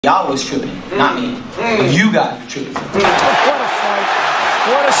Y'all was tripping, not me. You guys were tripping. What a fight.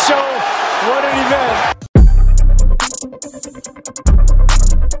 What a show. What an event.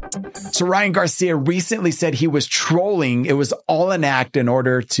 So Ryan Garcia recently said he was trolling. It was all an act in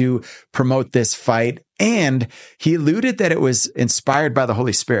order to promote this fight. And he alluded that it was inspired by the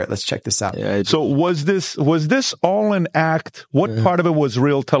Holy Spirit. Let's check this out. So was this all an act? What part of it was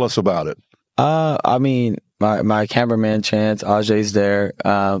real? Tell us about it. I mean, my cameraman Chance, Ajay's there.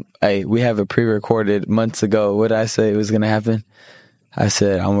 Hey, we have it pre-recorded months ago. What did I say was going to happen? I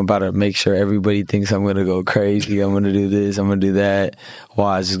said, I'm about to make sure everybody thinks I'm going to go crazy. I'm going to do this. I'm going to do that.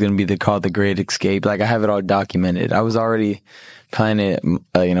 Watch, it's going to be called The Great Escape. Like, I have it all documented. I was already planning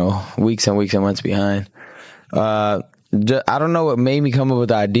it, weeks and weeks and months behind. I don't know what made me come up with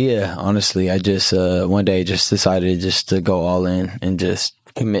the idea, honestly. I just, one day just decided just to go all in and just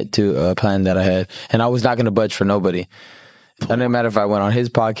commit to a plan that I had. And I was not going to budge for nobody. It didn't matter if I went on his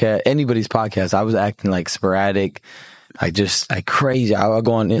podcast, anybody's podcast. I was acting like sporadic. Like crazy. I would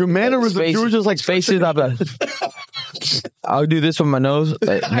go on your mannerism. You were just like faces. I'll do this with my nose.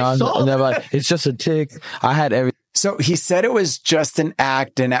 Like, no, it's just a tick. I had everything. So he said it was just an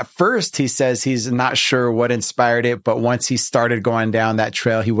act. And at first he says he's not sure what inspired it. But once he started going down that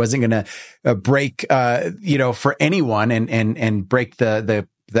trail, he wasn't going to break, for anyone and break the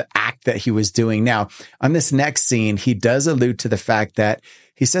act that he was doing. Now, on this next scene, he does allude to the fact that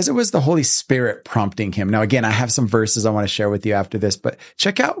he says it was the Holy Spirit prompting him. Now, again, I have some verses I want to share with you after this, but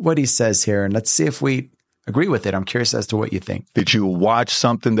check out what he says here and let's see if we agree with it. I'm curious as to what you think. Did you watch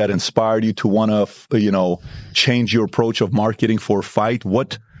something that inspired you to want to, change your approach of marketing for a fight?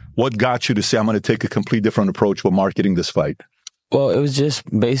 What got you to say, I'm going to take a complete different approach with marketing this fight? Well, it was just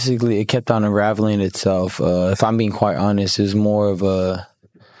basically, it kept on unraveling itself. If I'm being quite honest, it was more of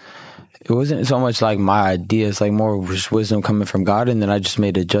it wasn't so much like my idea. It's like more just wisdom coming from God. And then I just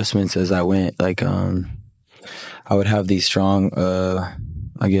made adjustments as I went. Like, I would have these strong,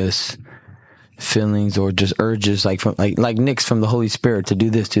 feelings or just urges, like nicks from the Holy Spirit to do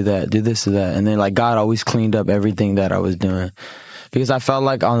this, do that, do this, do that. And then like God always cleaned up everything that I was doing, because I felt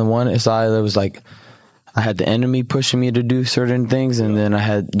like on the one side, there was like, I had the enemy pushing me to do certain things. And then I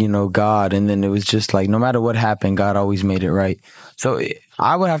had, God. And then it was just like, no matter what happened, God always made it right. So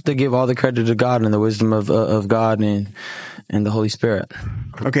I would have to give all the credit to God and the wisdom of God and the Holy Spirit.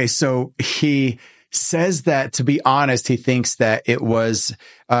 Okay. So he says that, to be honest, he thinks that it was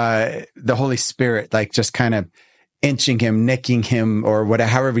the Holy Spirit, like just kind of inching him, nicking him, or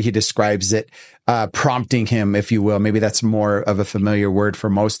whatever, however he describes it, prompting him, if you will. Maybe that's more of a familiar word for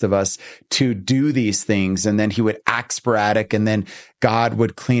most of us, to do these things. And then he would act sporadic and then God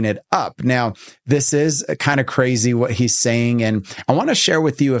would clean it up. Now, this is kind of crazy what he's saying. And I want to share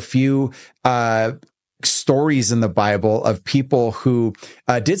with you a few stories in the Bible of people who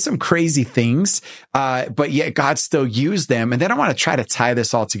did some crazy things, but yet God still used them. And then I want to try to tie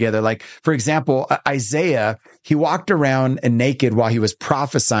this all together. Like, for example, Isaiah, he walked around naked while he was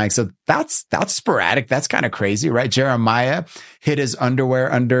prophesying. So that's sporadic. That's kind of crazy, right? Jeremiah hid his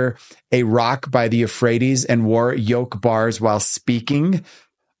underwear under a rock by the Euphrates and wore yoke bars while speaking.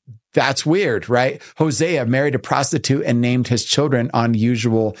 That's weird, right? Hosea married a prostitute and named his children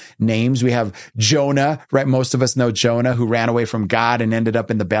unusual names. We have Jonah, right? Most of us know Jonah, who ran away from God and ended up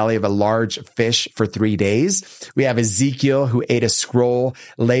in the belly of a large fish for 3 days. We have Ezekiel, who ate a scroll,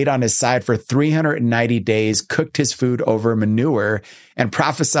 laid on his side for 390 days, cooked his food over manure, and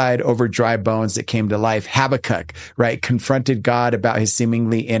prophesied over dry bones that came to life. Habakkuk, right? Confronted God about his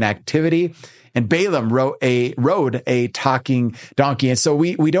seemingly inactivity. And Balaam rode a talking donkey. And so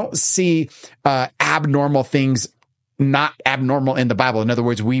we don't see abnormal things not abnormal in the Bible. In other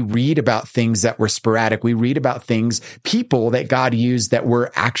words, we read about things that were sporadic. We read about people that God used that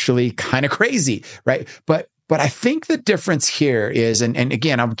were actually kind of crazy, right? But I think the difference here is, and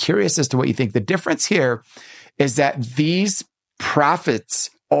again, I'm curious as to what you think. The difference here is that these prophets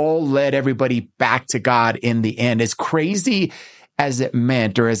all led everybody back to God in the end. As crazy as it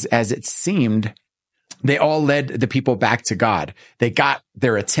meant, or as it seemed, they all led the people back to God. They got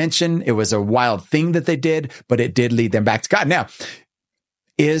their attention. It was a wild thing that they did, but it did lead them back to God. Now,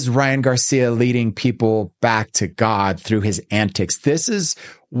 is Ryan Garcia leading people back to God through his antics? This is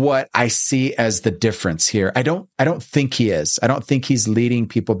what I see as the difference here. I don't think he is. I don't think he's leading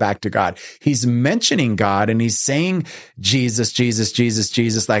people back to God. He's mentioning God and he's saying Jesus, Jesus, Jesus,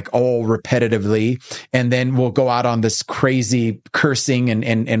 Jesus, like all repetitively. And then we'll go out on this crazy cursing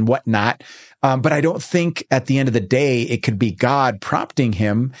and whatnot. But I don't think at the end of the day, it could be God prompting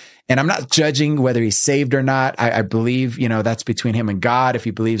him. And I'm not judging whether he's saved or not. I believe, that's between him and God, if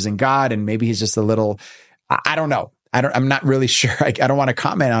he believes in God, and maybe he's just a little, I don't know. I'm not really sure. I don't want to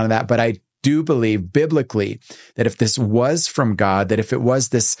comment on that, but I do believe biblically that if this was from God, that if it was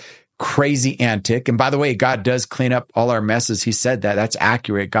this crazy antic, and by the way, God does clean up all our messes. He said that. That's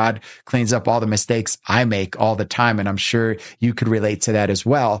accurate. God cleans up all the mistakes I make all the time. And I'm sure you could relate to that as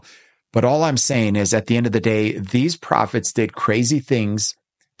well. But all I'm saying is at the end of the day, these prophets did crazy things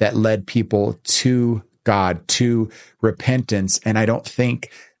that led people to God, to repentance. And I don't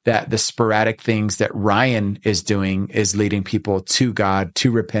think that the sporadic things that Ryan is doing is leading people to God,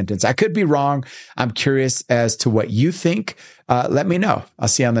 to repentance. I could be wrong. I'm curious as to what you think. Let me know. I'll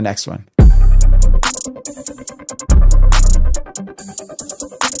see you on the next one.